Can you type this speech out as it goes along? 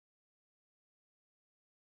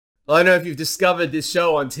Well, I don't know if you've discovered this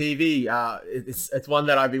show on TV. It's one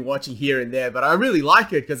that I've been watching here and there, but I really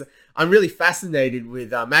like it because I'm really fascinated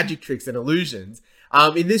with magic tricks and illusions.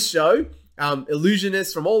 In this show,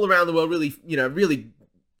 illusionists from all around the world, really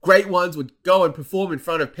great ones, would go and perform in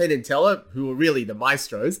front of Penn and Teller, who are really the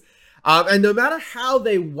maestros. And no matter how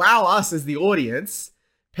they wow us as the audience,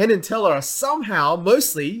 Penn and Teller are somehow,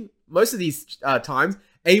 most of these times,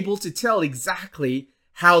 able to tell exactly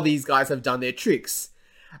how these guys have done their tricks.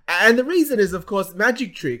 And the reason is, of course,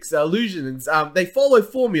 magic tricks, illusions, they follow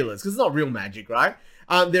formulas because it's not real magic, right?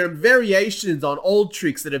 There are variations on old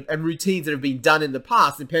tricks and routines that have been done in the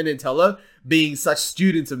past. And Penn and Teller, being such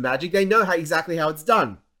students of magic, they know exactly how it's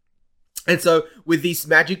done. And so with these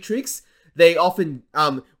magic tricks, they often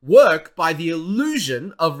work by the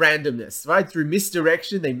illusion of randomness, right? Through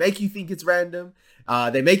misdirection, they make you think it's random.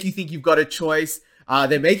 They make you think you've got a choice.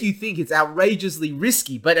 They make you think it's outrageously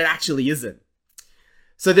risky, but it actually isn't.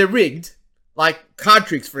 So they're rigged, like card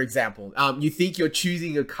tricks, for example. You think you're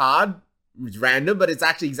choosing a card, it's random, but it's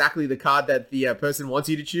actually exactly the card that the person wants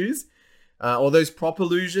you to choose. Or those prop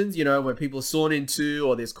illusions, when people are sawn in two,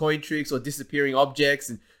 or there's coin tricks, or disappearing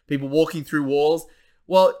objects, and people walking through walls.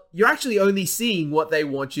 Well, you're actually only seeing what they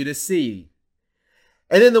want you to see.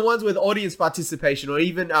 And then the ones with audience participation, or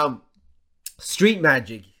even street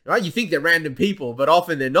magic, right? You think they're random people, but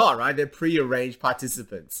often they're not, right? They're pre-arranged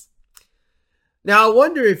participants. Now, I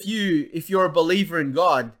wonder if you're a believer in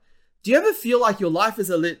God, do you ever feel like your life is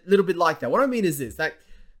a little bit like that? What I mean is this, like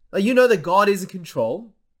you know that God is in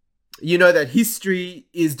control. You know that history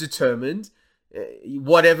is determined.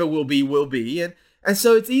 Whatever will be, will be. And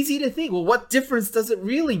so it's easy to think, well, what difference does it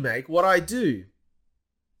really make what I do?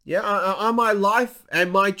 Yeah, are my life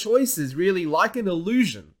and my choices really like an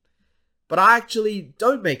illusion? But I actually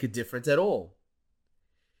don't make a difference at all.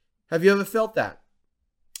 Have you ever felt that?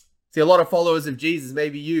 See, a lot of followers of Jesus,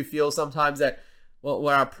 maybe you feel sometimes that, well,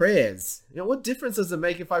 our prayers, what difference does it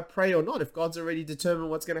make if I pray or not, if God's already determined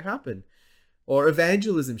what's going to happen? Or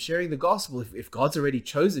evangelism, sharing the gospel, if God's already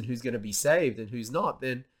chosen who's going to be saved and who's not,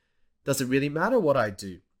 then does it really matter what I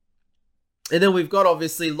do? And then we've got,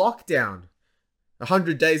 obviously, lockdown.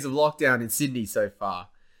 100 days of lockdown in Sydney so far.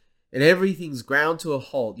 And everything's ground to a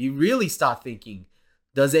halt. You really start thinking,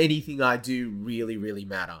 does anything I do really, really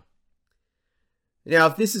matter? Now,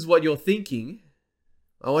 if this is what you're thinking,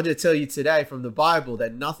 I want to tell you today from the Bible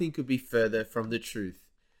that nothing could be further from the truth.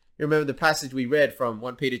 You remember the passage we read from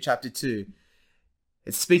 1 Peter chapter 2.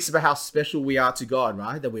 It speaks about how special we are to God,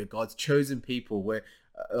 right? That we're God's chosen people. We're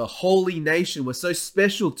a holy nation. We're so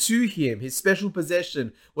special to Him, His special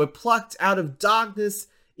possession. We're plucked out of darkness,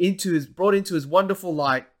 brought into His wonderful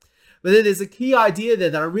light. But then there's a key idea there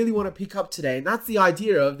that I really want to pick up today, and that's the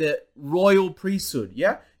idea of the royal priesthood,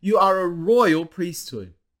 yeah? You are a royal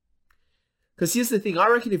priesthood. Because here's the thing, I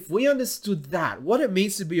reckon if we understood that, what it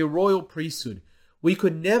means to be a royal priesthood, we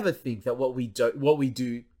could never think that what we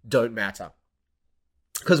do don't matter.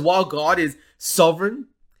 Because while God is sovereign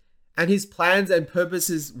and His plans and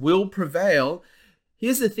purposes will prevail,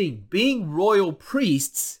 here's the thing, being royal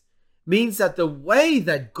priests means that the way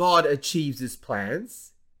that God achieves His plans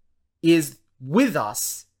is with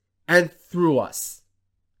us and through us.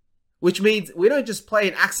 Which means we don't just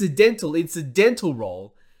play an incidental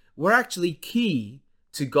role. We're actually key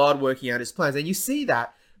to God working out His plans. And you see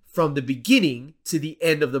that from the beginning to the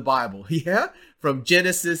end of the Bible. Yeah? From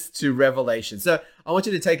Genesis to Revelation. So I want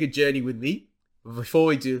you to take a journey with me. Before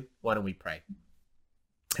we do, why don't we pray?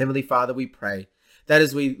 Heavenly Father, we pray that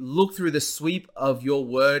as we look through the sweep of your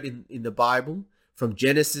word in the Bible, from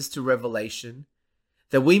Genesis to Revelation,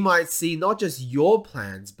 that we might see not just your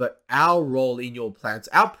plans, but our role in your plans.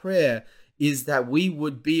 Our prayer is that we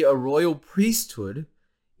would be a royal priesthood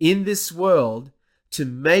in this world to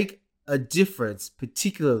make a difference,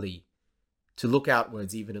 particularly to look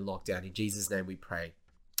outwards, even in lockdown. In Jesus' name we pray.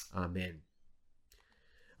 Amen.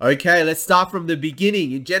 Okay, let's start from the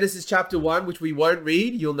beginning. In Genesis chapter 1, which we won't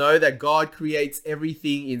read, you'll know that God creates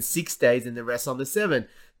everything in 6 days and the rest on the 7th.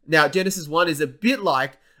 Now, Genesis 1 is a bit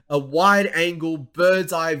like a wide-angle,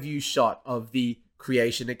 bird's-eye view shot of the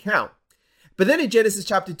creation account. But then in Genesis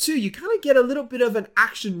chapter 2, you kind of get a little bit of an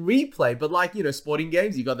action replay. But like, sporting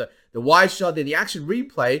games, you got the wide shot, then the action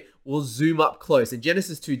replay will zoom up close. And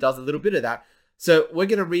Genesis 2 does a little bit of that. So we're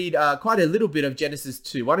going to read quite a little bit of Genesis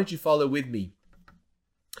 2. Why don't you follow with me?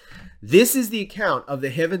 This is the account of the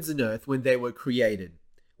heavens and earth when they were created,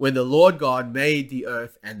 when the Lord God made the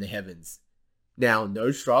earth and the heavens. Now,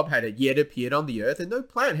 no shrub had yet appeared on the earth, and no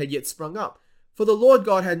plant had yet sprung up, for the Lord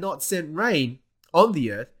God had not sent rain on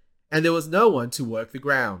the earth, and there was no one to work the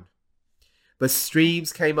ground. But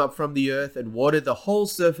streams came up from the earth and watered the whole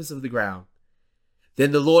surface of the ground.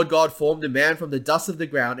 Then the Lord God formed a man from the dust of the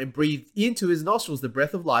ground and breathed into his nostrils the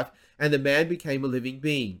breath of life, and the man became a living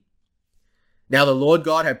being. Now the Lord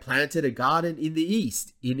God had planted a garden in the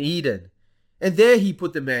east, in Eden, and there he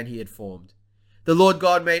put the man he had formed. The Lord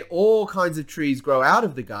God made all kinds of trees grow out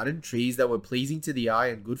of the garden, trees that were pleasing to the eye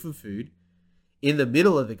and good for food. In the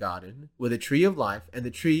middle of the garden were the tree of life and the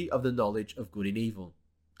tree of the knowledge of good and evil.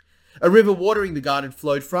 A river watering the garden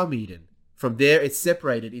flowed from Eden. From there it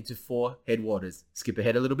separated into 4 headwaters. Skip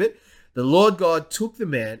ahead a little bit. The Lord God took the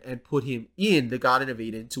man and put him in the Garden of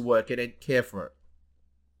Eden to work it and care for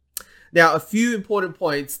it. Now, a few important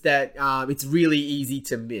points that it's really easy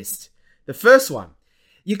to miss. The first one,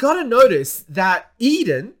 you got to notice that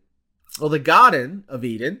Eden, or the Garden of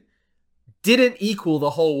Eden, didn't equal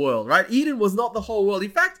the whole world, right? Eden was not the whole world. In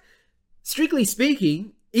fact, strictly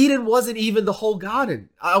speaking, Eden wasn't even the whole garden.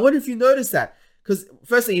 I wonder if you noticed that. Because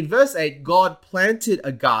firstly, in verse 8, God planted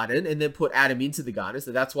a garden and then put Adam into the garden.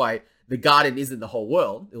 So that's why the garden isn't the whole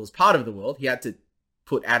world. It was part of the world. He had to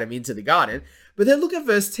put Adam into the garden. But then look at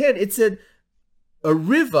verse 10. It said, a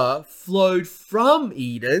river flowed from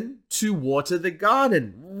Eden to water the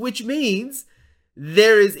garden, which means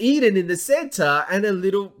there is Eden in the center and a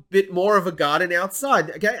little bit more of a garden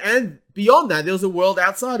outside. Okay, and beyond that, there's a world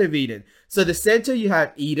outside of Eden. So the center, you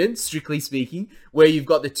have Eden, strictly speaking, where you've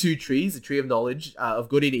got the 2 trees, the tree of knowledge of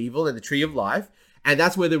good and evil and the tree of life. And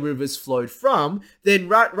that's where the rivers flowed from. Then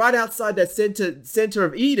right outside that center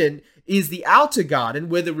of Eden is the outer garden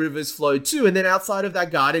where the rivers flow to. And then outside of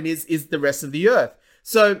that garden is the rest of the earth.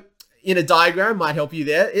 So in a diagram, might help you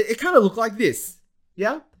there. It kind of looked like this.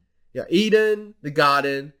 Yeah? Yeah, Eden, the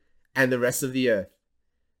garden, and the rest of the earth.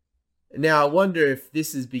 Now, I wonder if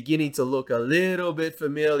this is beginning to look a little bit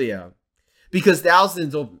familiar. Because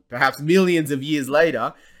thousands or perhaps millions of years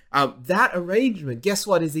later, that arrangement, guess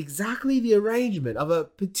what, is exactly the arrangement of a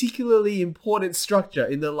particularly important structure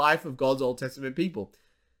in the life of God's Old Testament people.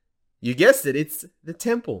 You guessed it, it's the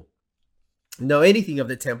temple. Know anything of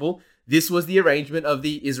the temple, this was the arrangement of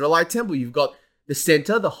the Israelite temple. You've got the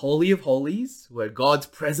center, the Holy of Holies, where God's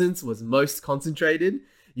presence was most concentrated.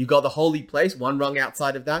 You've got the holy place, one rung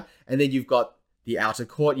outside of that, and then you've got the outer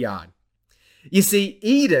courtyard. You see,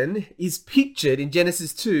 Eden is pictured in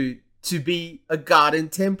Genesis 2 to be a garden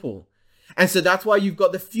temple. And so that's why you've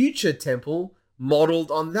got the future temple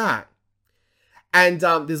modeled on that. And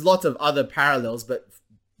there's lots of other parallels, but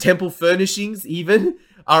temple furnishings even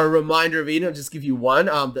are a reminder of Eden. I'll just give you one.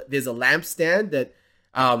 There's a lampstand that...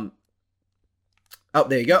 Oh,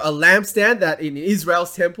 there you go. A lampstand that in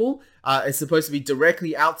Israel's temple is supposed to be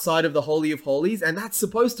directly outside of the Holy of Holies. And that's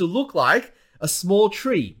supposed to look like a small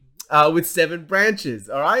tree with 7 branches,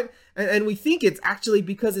 all right? And we think it's actually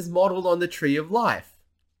because it's modeled on the tree of life.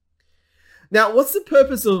 Now, what's the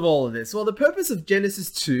purpose of all of this? Well, the purpose of Genesis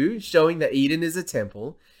 2, showing that Eden is a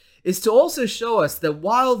temple, is to also show us that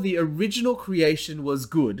while the original creation was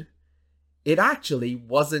good, it actually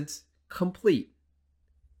wasn't complete.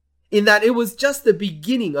 In that it was just the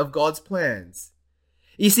beginning of God's plans.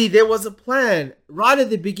 You see, there was a plan right at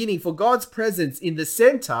the beginning for God's presence in the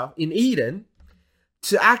center, in Eden,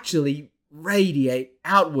 to actually radiate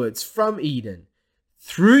outwards from Eden,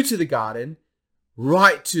 through to the garden,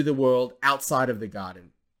 right to the world outside of the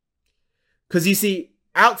garden. Because you see,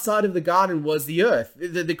 outside of the garden was the earth.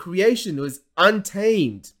 The creation was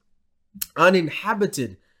untamed,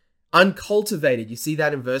 uninhabited, uncultivated. You see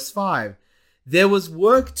that in verse 5. There was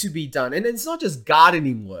work to be done. And it's not just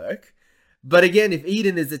gardening work. But again, if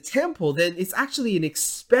Eden is a temple, then it's actually an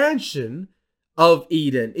expansion of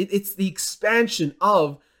Eden. It's the expansion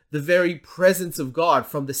of the very presence of God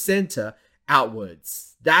from the center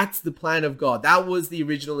outwards. That's the plan of God. That was the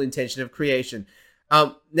original intention of creation.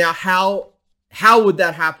 Now, how would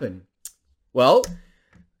that happen? Well,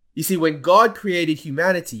 you see, when God created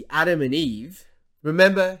humanity, Adam and Eve,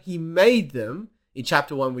 remember, he made them, in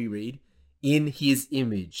chapter 1 we read, in his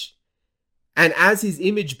image. And as his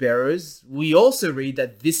image bearers, we also read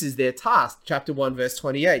that this is their task. Chapter 1, verse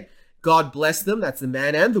 28. God blessed them, that's the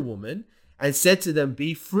man and the woman, and said to them,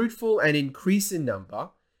 be fruitful and increase in number,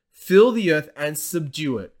 fill the earth and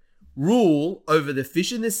subdue it. Rule over the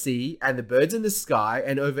fish in the sea and the birds in the sky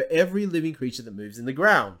and over every living creature that moves in the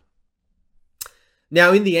ground.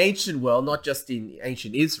 Now, in the ancient world, not just in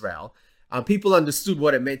ancient Israel, people understood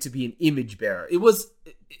what it meant to be an image bearer. It was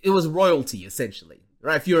royalty, essentially.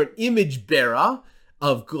 Right? If you're an image bearer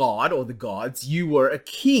of God or the gods, you were a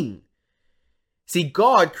king. See,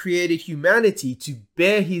 God created humanity to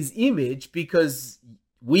bear his image because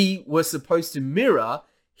we were supposed to mirror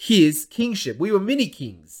his kingship. We were mini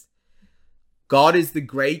kings. God is the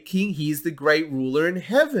great king. He is the great ruler in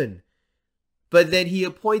heaven. but then he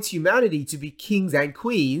appoints humanity to be kings and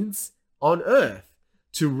queens on earth,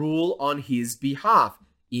 to rule on his behalf,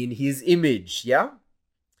 in his image, yeah?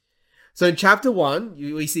 So in chapter 1,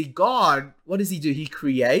 we see God, what does he do? He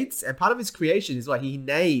creates, and part of his creation is what he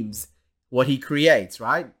names what he creates,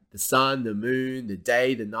 right? The sun, the moon, the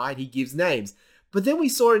day, the night, he gives names. But then we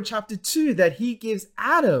saw in chapter 2 that he gives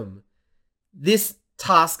Adam this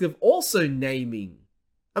task of also naming.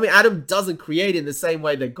 I mean, Adam doesn't create in the same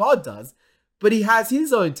way that God does, but he has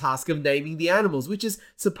his own task of naming the animals, which is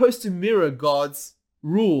supposed to mirror God's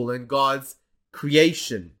rule and God's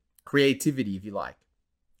creativity, if you like.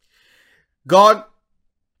 God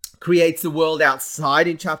creates the world outside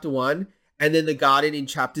in chapter 1, and then the garden in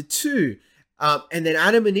chapter 2. And then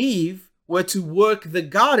Adam and Eve were to work the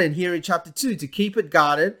garden here in chapter 2, to keep it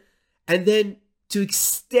guarded, and then to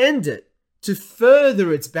extend it, to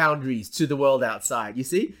further its boundaries to the world outside. You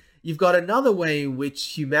see, you've got another way in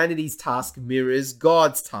which humanity's task mirrors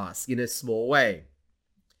God's task in a small way.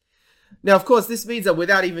 Now, of course, this means that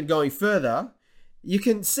without even going further, you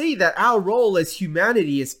can see that our role as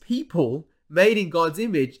humanity, as people made in God's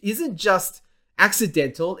image, isn't just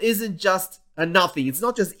accidental, isn't just a nothing. It's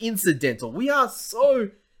not just incidental. We are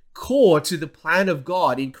so core to the plan of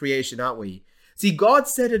God in creation, aren't we? See, God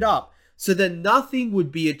set it up so that nothing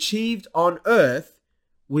would be achieved on earth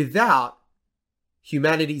without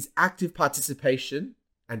humanity's active participation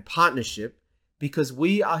and partnership, because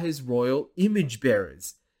we are his royal image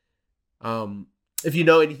bearers. If you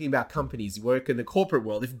know anything about companies, you work in the corporate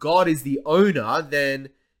world, if God is the owner, then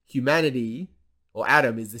humanity, or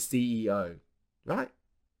Adam, is the CEO, right?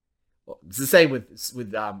 Well, it's the same with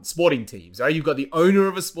sporting teams, right? You've got the owner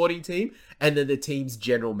of a sporting team and then the team's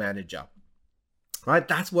general manager, right?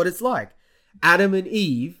 That's what it's like. Adam and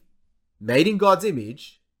Eve, made in God's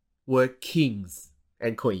image, were kings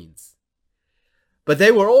and queens. But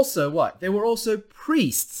they were also what? They were also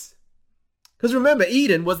priests. Because remember,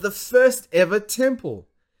 Eden was the first ever temple.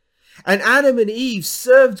 And Adam and Eve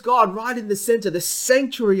served God right in the center, the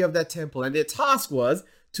sanctuary of that temple. And their task was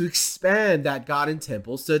to expand that garden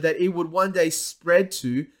temple so that it would one day spread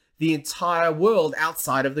to the entire world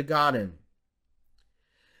outside of the garden.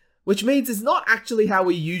 Which means it's not actually how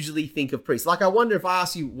we usually think of priests. Like, I wonder if I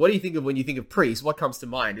ask you, what do you think of when you think of priests? What comes to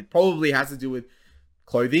mind? It probably has to do with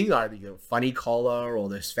clothing, like, funny collar or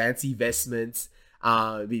those fancy vestments.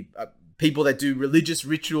 People that do religious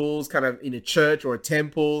rituals kind of in a church or a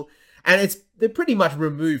temple. And they're pretty much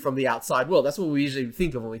removed from the outside world. That's what we usually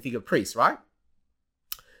think of when we think of priests, right?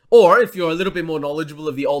 Or if you're a little bit more knowledgeable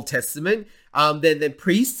of the Old Testament, then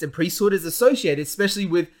priests and priesthood is associated, especially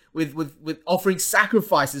with offering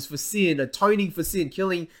sacrifices for sin, atoning for sin,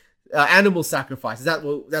 killing animal sacrifices.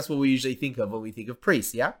 That's what we usually think of when we think of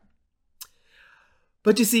priests, yeah?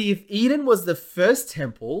 But you see, if Eden was the first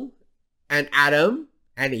temple and Adam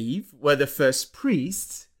and Eve were the first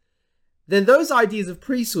priests, then those ideas of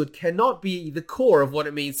priesthood cannot be the core of what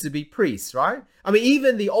it means to be priests, right? I mean,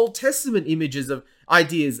 even the Old Testament images of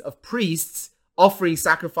ideas of priests offering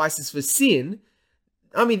sacrifices for sin,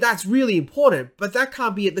 I mean, that's really important, but that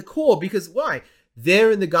can't be at the core, because why?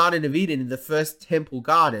 There in the Garden of Eden, in the first temple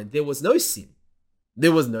garden, there was no sin.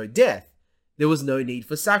 There was no death. There was no need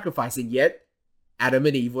for sacrifice, and yet Adam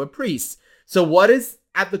and Eve were priests. So what is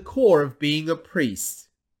at the core of being a priest?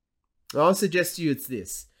 I'll suggest to you it's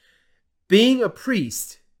this. Being a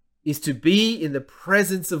priest is to be in the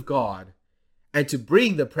presence of God and to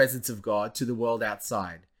bring the presence of God to the world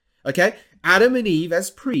outside. Okay? Adam and Eve,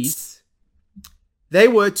 as priests, they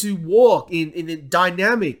were to walk in a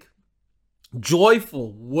dynamic,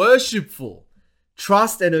 joyful, worshipful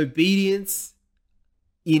trust and obedience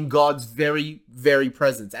in God's very, very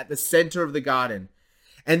presence at the center of the garden.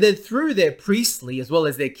 And then through their priestly as well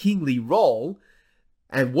as their kingly role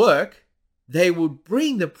and work, they would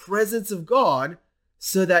bring the presence of God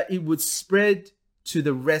so that it would spread to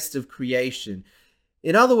the rest of creation.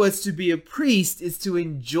 In other words, to be a priest is to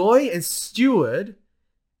enjoy and steward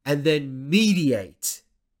and then mediate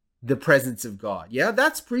the presence of God. Yeah,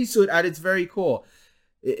 that's priesthood at its very core.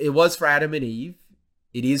 It was for Adam and Eve.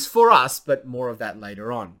 It is for us, but more of that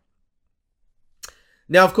later on.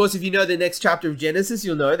 Now, of course, if you know the next chapter of Genesis,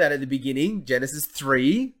 you'll know that at the beginning, Genesis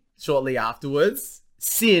 3, shortly afterwards,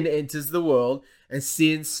 sin enters the world and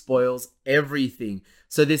sin spoils everything.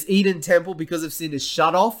 So this Eden temple, because of sin, is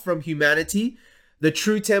shut off from humanity. The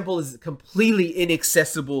true temple is completely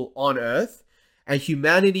inaccessible on earth, and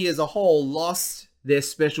humanity as a whole lost their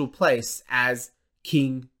special place as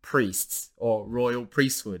king priests or royal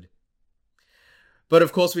priesthood. But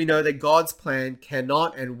of course, we know that God's plan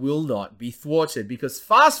cannot and will not be thwarted, because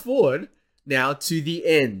fast forward now to the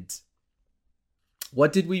end.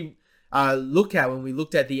 What did we look at when we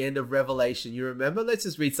looked at the end of Revelation. You remember? Let's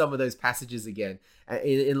just read some of those passages again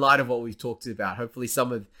in light of what we've talked about. Hopefully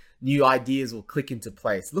some of new ideas will click into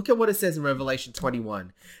place. Look at what it says in Revelation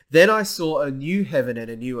 21. Then I saw a new heaven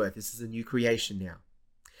and a new earth. This is a new creation now.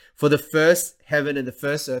 For the first heaven and the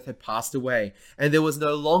first earth had passed away, and there was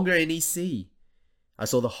no longer any sea. I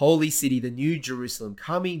saw the holy city, the new Jerusalem,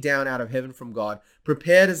 coming down out of heaven from God,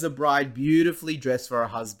 prepared as a bride beautifully dressed for her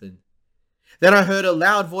husband. Then I heard a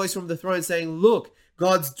loud voice from the throne saying, "Look,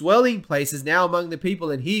 God's dwelling place is now among the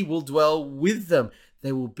people, and he will dwell with them.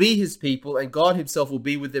 They will be his people, and God himself will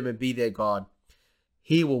be with them and be their God.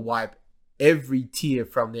 He will wipe every tear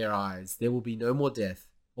from their eyes. There will be no more death,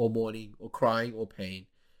 or mourning, or crying, or pain,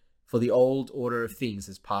 for the old order of things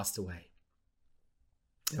has passed away."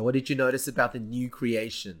 And what did you notice about the new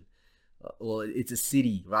creation? Well, it's a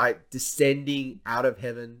city, right? Descending out of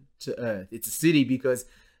heaven to earth. It's a city because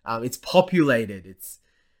it's populated.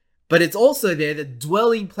 But it's also there, the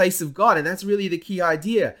dwelling place of God. And that's really the key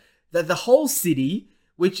idea, that the whole city,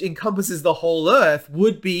 which encompasses the whole earth,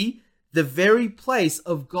 would be the very place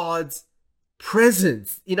of God's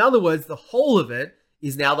presence. In other words, the whole of it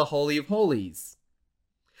is now the Holy of Holies.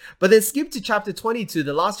 But then skip to chapter 22,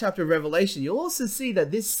 the last chapter of Revelation. You'll also see that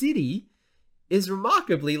this city is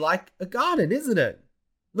remarkably like a garden, isn't it?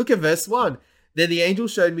 Look at verse 1. Then the angel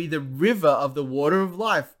showed me the river of the water of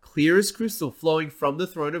life, clear as crystal, flowing from the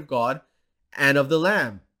throne of God and of the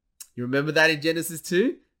Lamb. You remember that in Genesis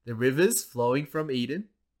 2? The rivers flowing from Eden.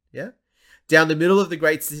 Yeah. Down the middle of the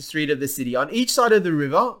great street of the city. On each side of the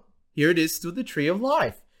river, here it is, stood the tree of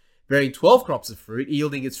life, bearing 12 crops of fruit,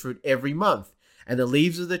 yielding its fruit every month. And the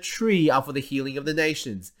leaves of the tree are for the healing of the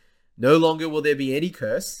nations. No longer will there be any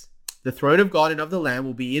curse. The throne of God and of the Lamb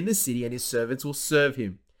will be in the city, and his servants will serve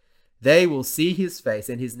him. They will see his face,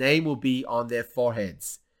 and his name will be on their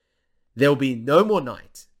foreheads. There will be no more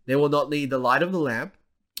night. They will not need the light of the lamp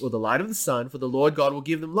or the light of the sun, for the Lord God will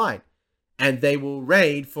give them light, and they will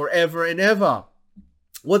reign forever and ever.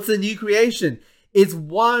 What's the new creation? It's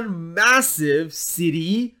one massive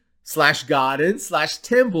city / garden /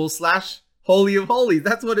 temple / Holy of Holies.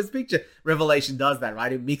 That's what it's pictured. Revelation does that,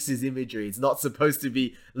 right? It mixes imagery. It's not supposed to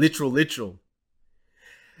be literal.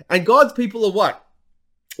 And God's people are what?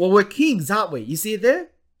 Well, we're kings, aren't we? You see it there?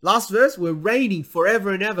 Last verse, we're reigning forever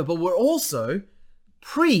and ever, but we're also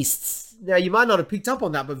priests. Now, you might not have picked up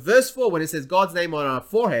on that, but verse 4, when it says God's name on our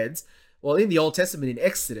foreheads, well, in the Old Testament, in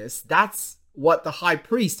Exodus, that's what the high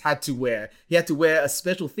priest had to wear. He had to wear a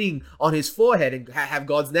special thing on his forehead and have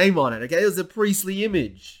God's name on it, okay? It was a priestly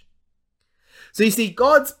image. So you see,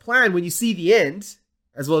 God's plan, when you see the end,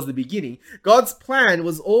 as well as the beginning, God's plan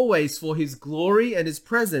was always for his glory and his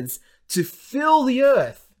presence to fill the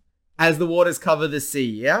earth as the waters cover the sea,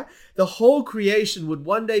 yeah? The whole creation would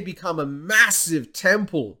one day become a massive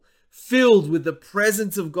temple filled with the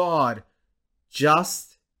presence of God,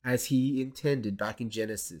 just as he intended back in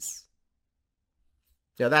Genesis.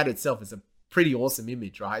 Now that itself is a pretty awesome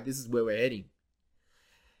image, right? This is where we're heading.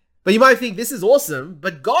 But you might think, this is awesome,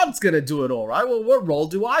 but God's going to do it all, right? Well, what role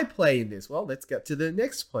do I play in this? Well, let's get to the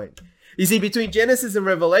next point. You see, between Genesis and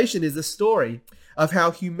Revelation is a story of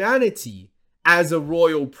how humanity, as a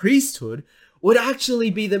royal priesthood, would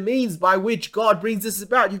actually be the means by which God brings this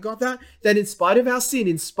about. You got that? That in spite of our sin,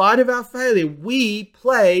 in spite of our failure, we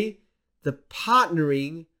play the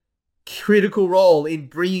partnering critical role in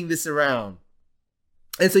bringing this around.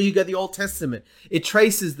 And so you got the Old Testament. It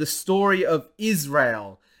traces the story of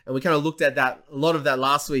Israel. And we kind of looked at that, a lot of that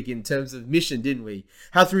last week in terms of mission, didn't we?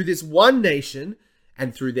 How through this one nation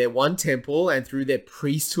and through their one temple and through their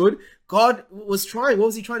priesthood, God was trying, what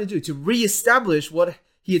was he trying to do? To reestablish what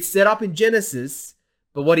he had set up in Genesis,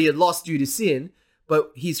 but what he had lost due to sin.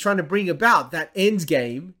 But he's trying to bring about that end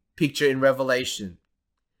game picture in Revelation.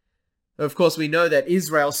 Of course, we know that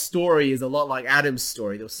Israel's story is a lot like Adam's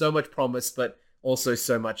story. There was so much promise, but also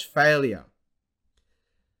so much failure.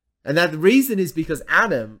 And that the reason is because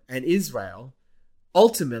Adam and Israel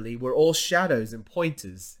ultimately were all shadows and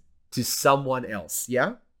pointers to someone else,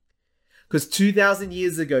 yeah? Because 2,000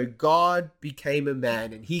 years ago, God became a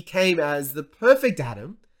man and he came as the perfect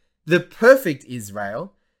Adam, the perfect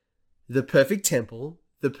Israel, the perfect temple,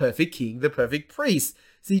 the perfect king, the perfect priest.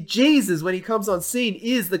 See, Jesus, when he comes on scene,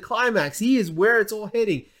 is the climax. He is where it's all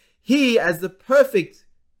heading. He is the perfect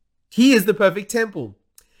temple.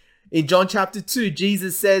 In John chapter 2,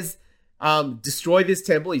 Jesus says, destroy this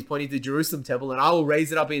temple. He's pointing to the Jerusalem temple, and I will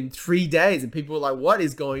raise it up in 3 days. And people are like, what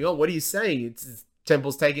is going on? What are you saying? This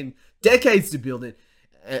temple's taken decades to build it.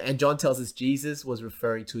 And John tells us Jesus was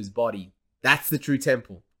referring to his body. That's the true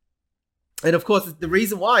temple. And of course, the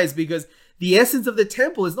reason why is because The essence of the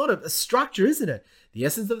temple is not a structure, isn't it? The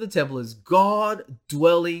essence of the temple is God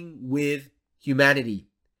dwelling with humanity.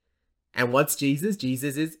 And what's Jesus?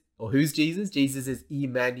 Who's Jesus? Jesus is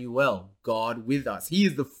Emmanuel, God with us. He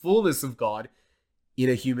is the fullness of God in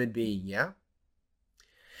a human being, yeah?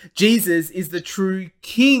 Jesus is the true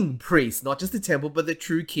king priest, not just the temple, but the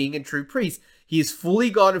true king and true priest. He is fully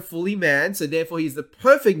God and fully man, so therefore he's the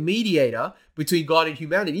perfect mediator between God and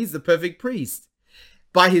humanity. He's the perfect priest.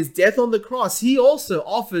 By his death on the cross, he also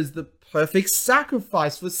offers the perfect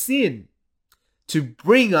sacrifice for sin to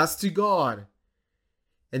bring us to God.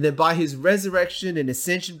 And then by his resurrection and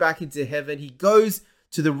ascension back into heaven, he goes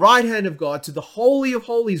to the right hand of God, to the Holy of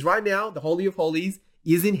Holies. Right now, the Holy of Holies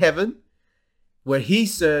is in heaven, where he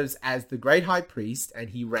serves as the great high priest and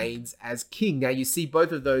he reigns as king. Now you see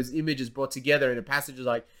both of those images brought together in a passage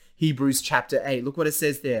like Hebrews chapter 8. Look what it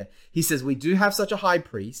says there. He says, we do have such a high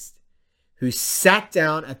priest who sat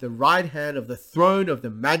down at the right hand of the throne of the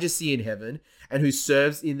majesty in heaven and who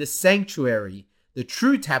serves in the sanctuary, the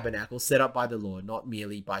true tabernacle set up by the Lord, not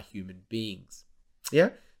merely by human beings. Yeah?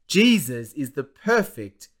 Jesus is the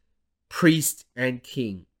perfect priest and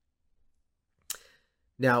king.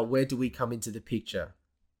 Now, where do we come into the picture?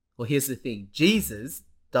 Well, here's the thing. Jesus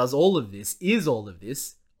does all of this, is all of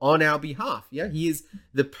this on our behalf. Yeah, he is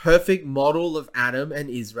the perfect model of Adam and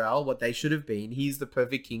Israel, what they should have been. He's the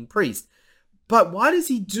perfect king priest. But why does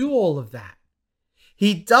he do all of that?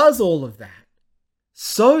 He does all of that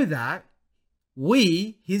so that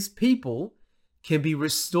we, his people, can be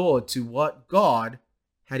restored to what God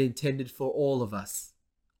had intended for all of us.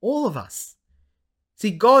 All of us.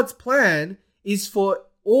 See, God's plan is for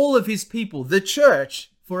all of his people, the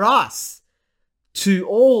church, for us, to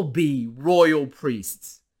all be royal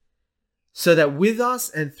priests, so that with us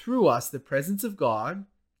and through us, the presence of God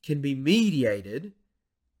can be mediated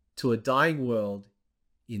to a dying world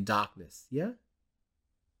in darkness. Yeah?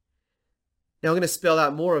 Now, I'm going to spell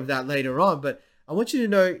out more of that later on, but I want you to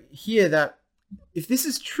know here that if this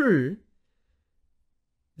is true,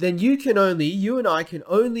 then you and I can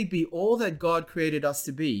only be all that God created us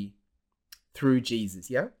to be through Jesus,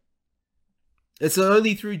 yeah? It's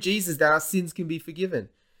only through Jesus that our sins can be forgiven,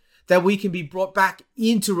 that we can be brought back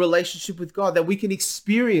into relationship with God, that we can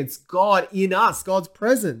experience God in us, God's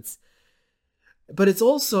presence. But it's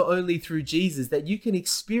also only through Jesus that you can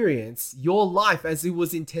experience your life as it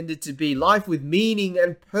was intended to be, life with meaning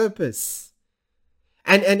and purpose.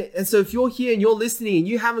 And so if you're here and you're listening and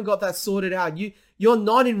you haven't got that sorted out, you're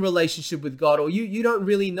not in relationship with God, or you don't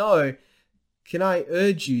really know, can I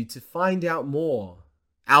urge you to find out more?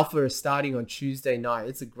 Alpha is starting on Tuesday night.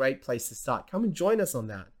 It's a great place to start. Come and join us on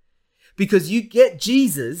that. Because you get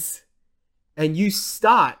Jesus and you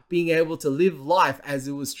start being able to live life as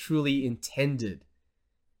it was truly intended.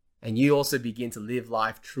 And you also begin to live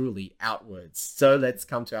life truly outwards. So let's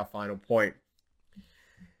come to our final point.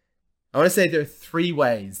 I want to say there are 3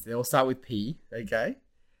 ways. They all start with P, okay?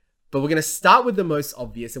 But we're going to start with the most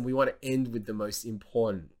obvious and we want to end with the most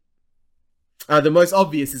important. The most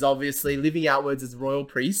obvious is obviously living outwards as royal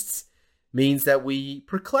priests means that we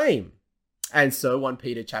proclaim. And so 1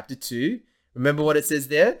 Peter chapter 2, remember what it says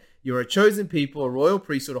there? You're a chosen people, a royal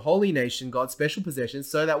priesthood, a holy nation, God's special possession,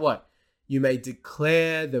 so that what? You may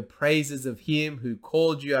declare the praises of him who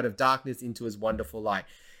called you out of darkness into his wonderful light.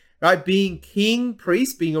 Right? Being king,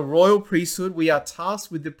 priest, being a royal priesthood, we are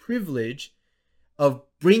tasked with the privilege of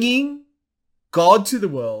bringing God to the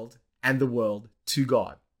world and the world to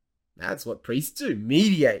God. That's what priests do,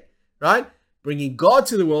 mediate, right? Bringing God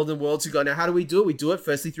to the world and the world to God. Now, how do we do it? We do it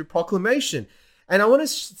firstly through proclamation. And I want to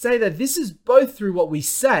say that this is both through what we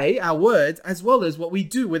say, our words, as well as what we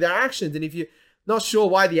do with our actions. And if you're not sure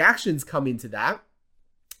why the actions come into that,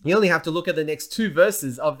 you only have to look at the next 2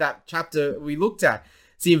 verses of that chapter we looked at.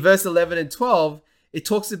 See, in verse 11 and 12, it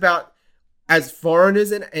talks about as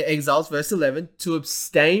foreigners and exiles, verse 11, to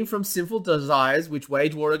abstain from sinful desires which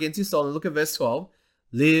wage war against your soul. And look at verse 12.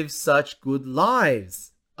 Live such good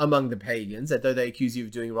lives among the pagans that though they accuse you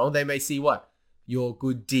of doing wrong, they may see what? Your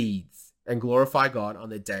good deeds and glorify God on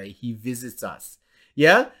the day he visits us.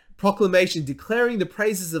 Yeah? Proclamation, declaring the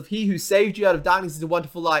praises of he who saved you out of darkness into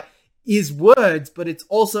wonderful light is words, but it's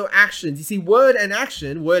also actions. You see, word and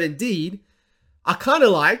action, word and deed, are kind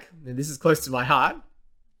of like, and this is close to my heart,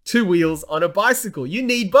 2 wheels on a bicycle. You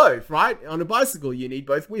need both, right? On a bicycle, you need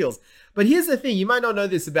both wheels. But here's the thing, you might not know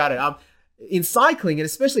this about it. In cycling, and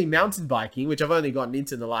especially mountain biking, which I've only gotten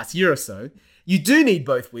into in the last year or so, you do need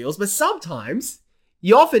both wheels, but sometimes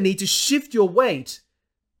you often need to shift your weight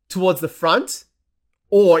towards the front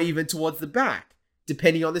or even towards the back,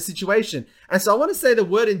 depending on the situation. And so I want to say the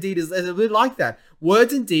word and deed is a bit like that.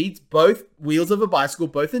 words and deeds, both wheels of a bicycle,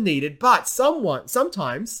 both are needed, but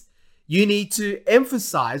sometimes you need to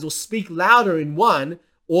emphasize or speak louder in one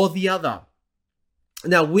or the other.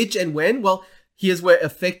 Now, which and when? Well, here's where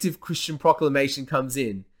effective Christian proclamation comes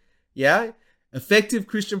in. Yeah? Effective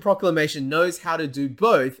Christian proclamation knows how to do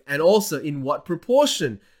both, and also in what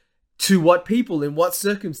proportion, to what people, in what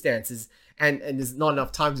circumstances. And there's not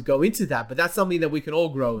enough time to go into that, but that's something that we can all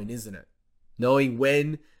grow in, isn't it? Knowing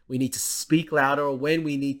when we need to speak louder or when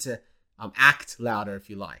we need to act louder, if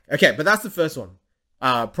you like. Okay, but that's the first one,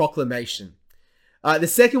 proclamation. The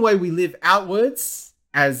second way we live outwards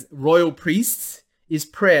as royal priests is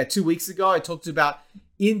prayer. 2 weeks ago, I talked about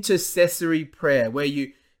intercessory prayer, where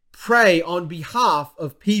you pray on behalf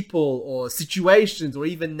of people or situations or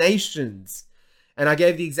even nations. And I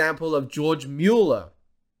gave the example of George Mueller.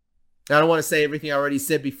 Now, I don't want to say everything I already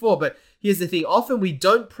said before, but here's the thing. Often we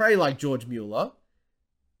don't pray like George Mueller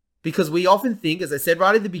because we often think, as I said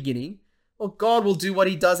right at the beginning, well, God will do what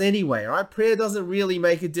he does anyway, right? Prayer doesn't really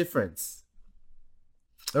make a difference.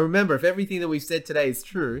 And remember, if everything that we've said today is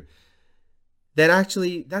true, then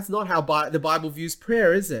actually that's not how the Bible views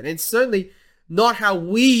prayer, is it? And certainly not how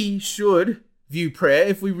we should view prayer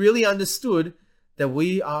if we really understood that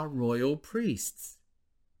we are royal priests.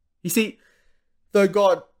 You see, though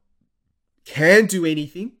God can do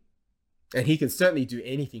anything, and he can certainly do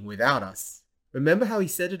anything without us. Remember how he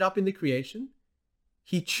set it up in the creation?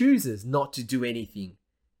 He chooses not to do anything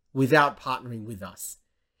without partnering with us.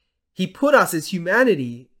 He put us as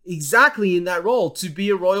humanity exactly in that role, to be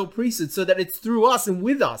a royal priesthood, so that it's through us and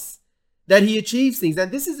with us that he achieves things.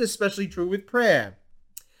 And this is especially true with prayer.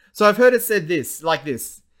 So I've heard it said like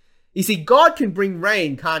this. You see, God can bring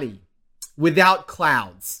rain, can't he? Without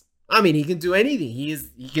clouds. I mean, he can do anything.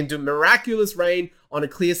 He can do miraculous rain on a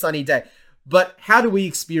clear sunny day. But how do we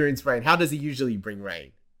experience rain? How does he usually bring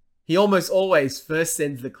rain? He almost always first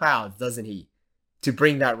sends the clouds, doesn't he? To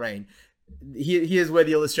bring that rain. Here's where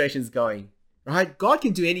the illustration is going, right? God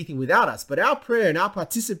can do anything without us, but our prayer and our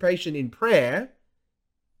participation in prayer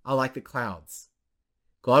are like the clouds.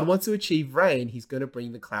 God wants to achieve rain. He's going to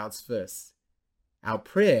bring the clouds first. Our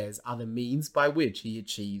prayers are the means by which he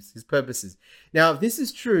achieves his purposes. Now, if this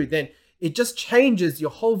is true, then it just changes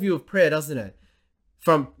your whole view of prayer, doesn't it?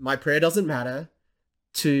 From my prayer doesn't matter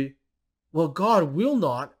to, well, God will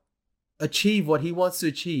not achieve what he wants to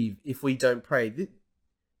achieve if we don't pray.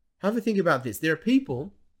 Have a think about this. There are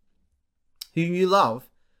people who you love,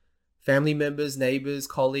 family members, neighbors,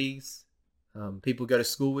 colleagues, people go to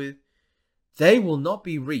school with. They will not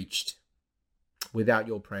be reached without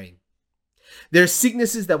your praying. There are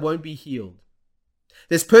sicknesses that won't be healed.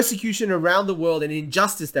 There's persecution around the world and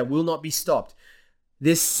injustice that will not be stopped.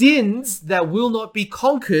 There's sins that will not be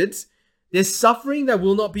conquered. There's suffering that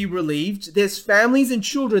will not be relieved. There's families and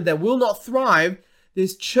children that will not thrive.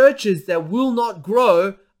 There's churches that will not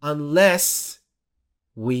grow unless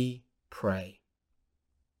we pray.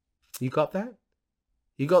 You got that?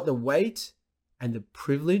 You got the weight and the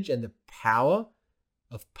privilege and the power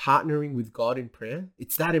of partnering with God in prayer?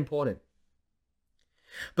 It's that important.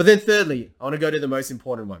 But then thirdly, I want to go to the most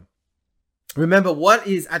important one. Remember, what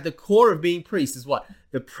is at the core of being priest is what?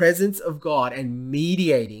 The presence of God and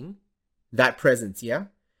mediating that presence, yeah?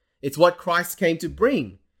 It's what Christ came to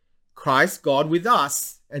bring. Christ, God with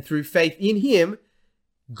us, and through faith in him,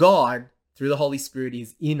 God, through the Holy Spirit,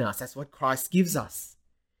 is in us. That's what Christ gives us.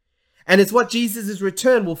 And it's what Jesus'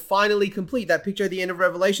 return will finally complete. That picture at the end of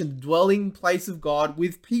Revelation, the dwelling place of God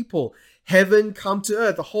with people. Heaven come to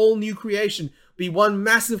earth, a whole new creation. Be one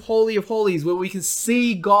massive holy of holies where we can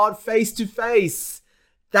see God face to face.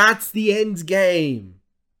 That's the end game.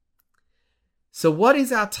 So what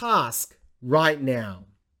is our task right now?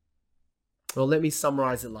 Well, let me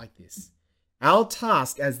summarize it like this. Our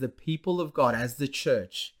task as the people of God, as the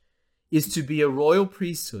church, is to be a royal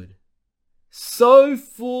priesthood, so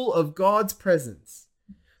full of God's presence,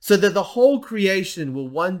 so that the whole creation will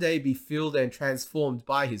one day be filled and transformed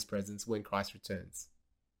by his presence when Christ returns.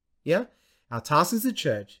 Yeah? Our task as a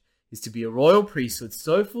church is to be a royal priesthood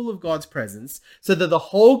so full of God's presence so that the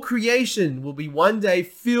whole creation will be one day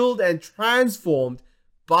filled and transformed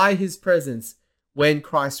by his presence when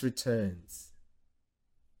Christ returns.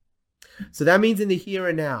 So that means in the here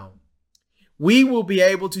and now, we will be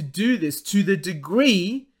able to do this to the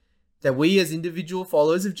degree that we as individual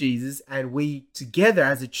followers of Jesus and we together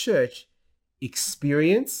as a church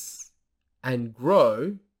experience and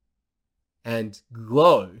grow and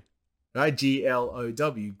glow, right?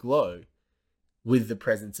 G-L-O-W, glow with the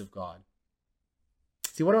presence of God.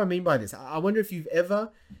 See, what do I mean by this? I wonder if you've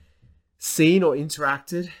ever seen or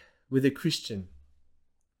interacted with a Christian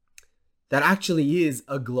that actually is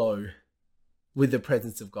aglow with the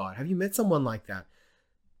presence of God? Have you met someone like that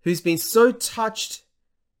who's been so touched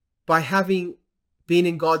by having been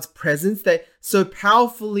in God's presence, that so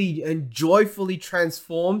powerfully and joyfully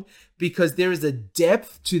transformed because there is a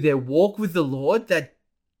depth to their walk with the Lord that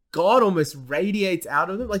God almost radiates out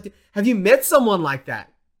of them? Like, have you met someone like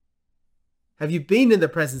that? Have you been in the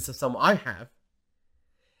presence of someone? I have.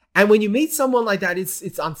 And when you meet someone like that,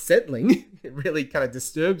 it's unsettling. It really kind of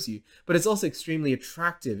disturbs you, but it's also extremely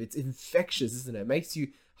attractive. It's infectious, isn't it? It makes you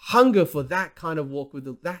hunger for that kind of walk with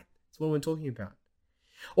that's what we're talking about.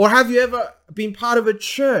 Or have you ever been part of a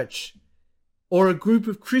church or a group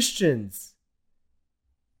of Christians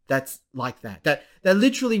that's like that? That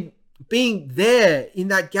literally being there in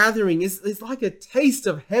that gathering is like a taste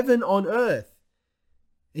of heaven on earth.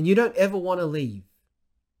 And you don't ever want to leave.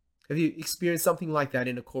 Have you experienced something like that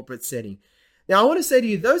in a corporate setting? Now, I want to say to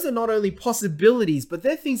you, those are not only possibilities, but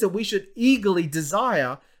they're things that we should eagerly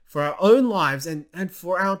desire for our own lives and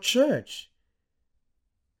for our church.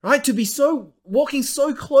 Right? To be walking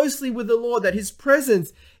so closely with the Lord that his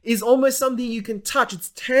presence is almost something you can touch. It's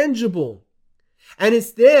tangible. And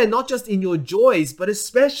it's there not just in your joys, but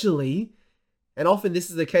especially, and often this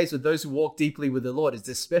is the case with those who walk deeply with the Lord, it's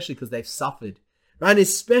especially because they've suffered. Right? And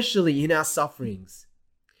especially in our sufferings.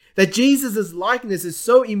 That Jesus' likeness is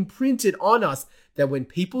so imprinted on us that when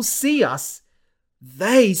people see us,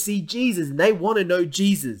 they see Jesus and they want to know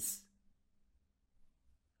Jesus.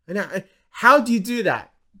 And how do you do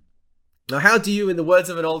that? Now, how do you, in the words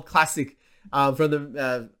of an old classic from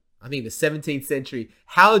the 17th century,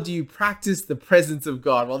 how do you practice the presence of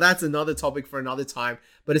God? Well, that's another topic for another time,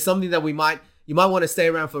 but it's something that you might want to stay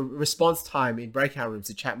around for response time in breakout rooms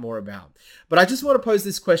to chat more about. But I just want to pose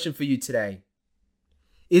this question for you today.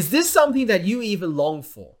 Is this something that you even long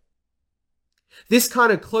for? This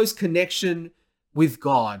kind of close connection with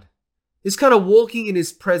God, this kind of walking in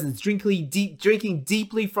his presence, drinking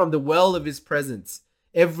deeply from the well of his presence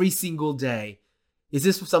every single day. Is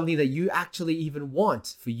this something that you actually even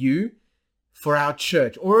want for you, for our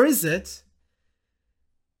church? Or is it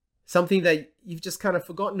something that you've just kind of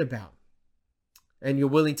forgotten about and you're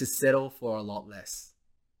willing to settle for a lot less?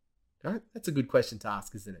 Right? That's a good question to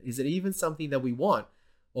ask, isn't it? Is it even something that we want,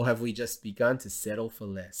 or have we just begun to settle for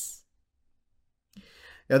less?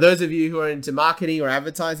 Now, those of you who are into marketing or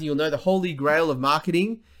advertising, you'll know the holy grail of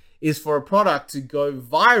marketing is for a product to go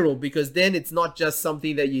viral, because then it's not just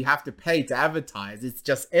something that you have to pay to advertise. It's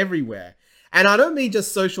just everywhere. And I don't mean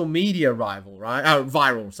just social media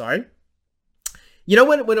viral, sorry. You know,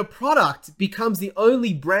 when a product becomes the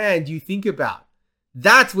only brand you think about,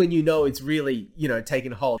 that's when you know it's really,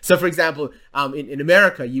 taken hold. So, for example, in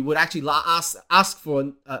America, you would actually ask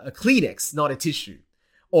for a Kleenex, not a tissue.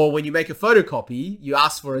 Or when you make a photocopy, you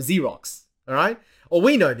ask for a Xerox, all right? Or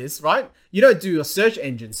we know this, right? You don't do a search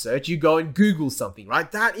engine search, you go and Google something, right?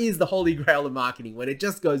 That is the holy grail of marketing. When it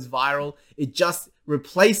just goes viral, it just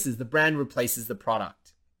the brand replaces the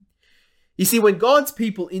product. You see, when God's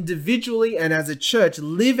people individually and as a church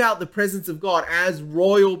live out the presence of God as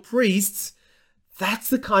royal priests, that's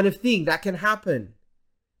the kind of thing that can happen.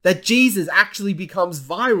 That Jesus actually becomes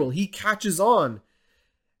viral. He catches on.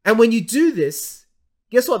 And when you do this,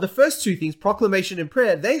 guess what? The first two things, proclamation and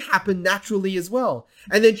prayer, they happen naturally as well.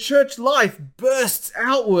 And then church life bursts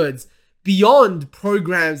outwards beyond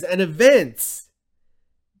programs and events.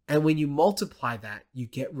 And when you multiply that, you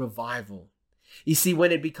get revival. You see,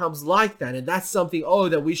 when it becomes like that, and that's something,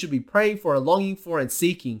 that we should be praying for and longing for and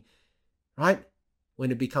seeking, right?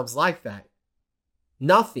 When it becomes like that,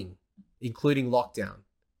 nothing, including lockdown,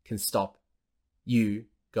 can stop you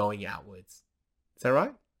going outwards. Is that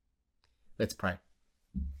right? Let's pray.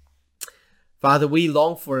 Father, we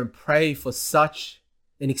long for and pray for such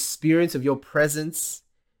an experience of your presence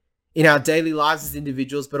in our daily lives as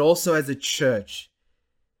individuals, but also as a church,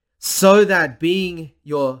 so that being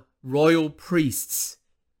your royal priests,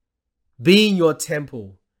 being your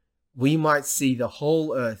temple, we might see the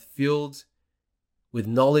whole earth filled with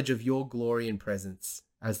knowledge of your glory and presence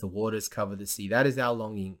as the waters cover the sea. That is our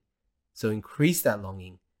longing. So increase that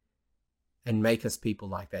longing and make us people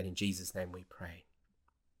like that. In Jesus' name we pray.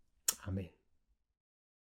 Amen.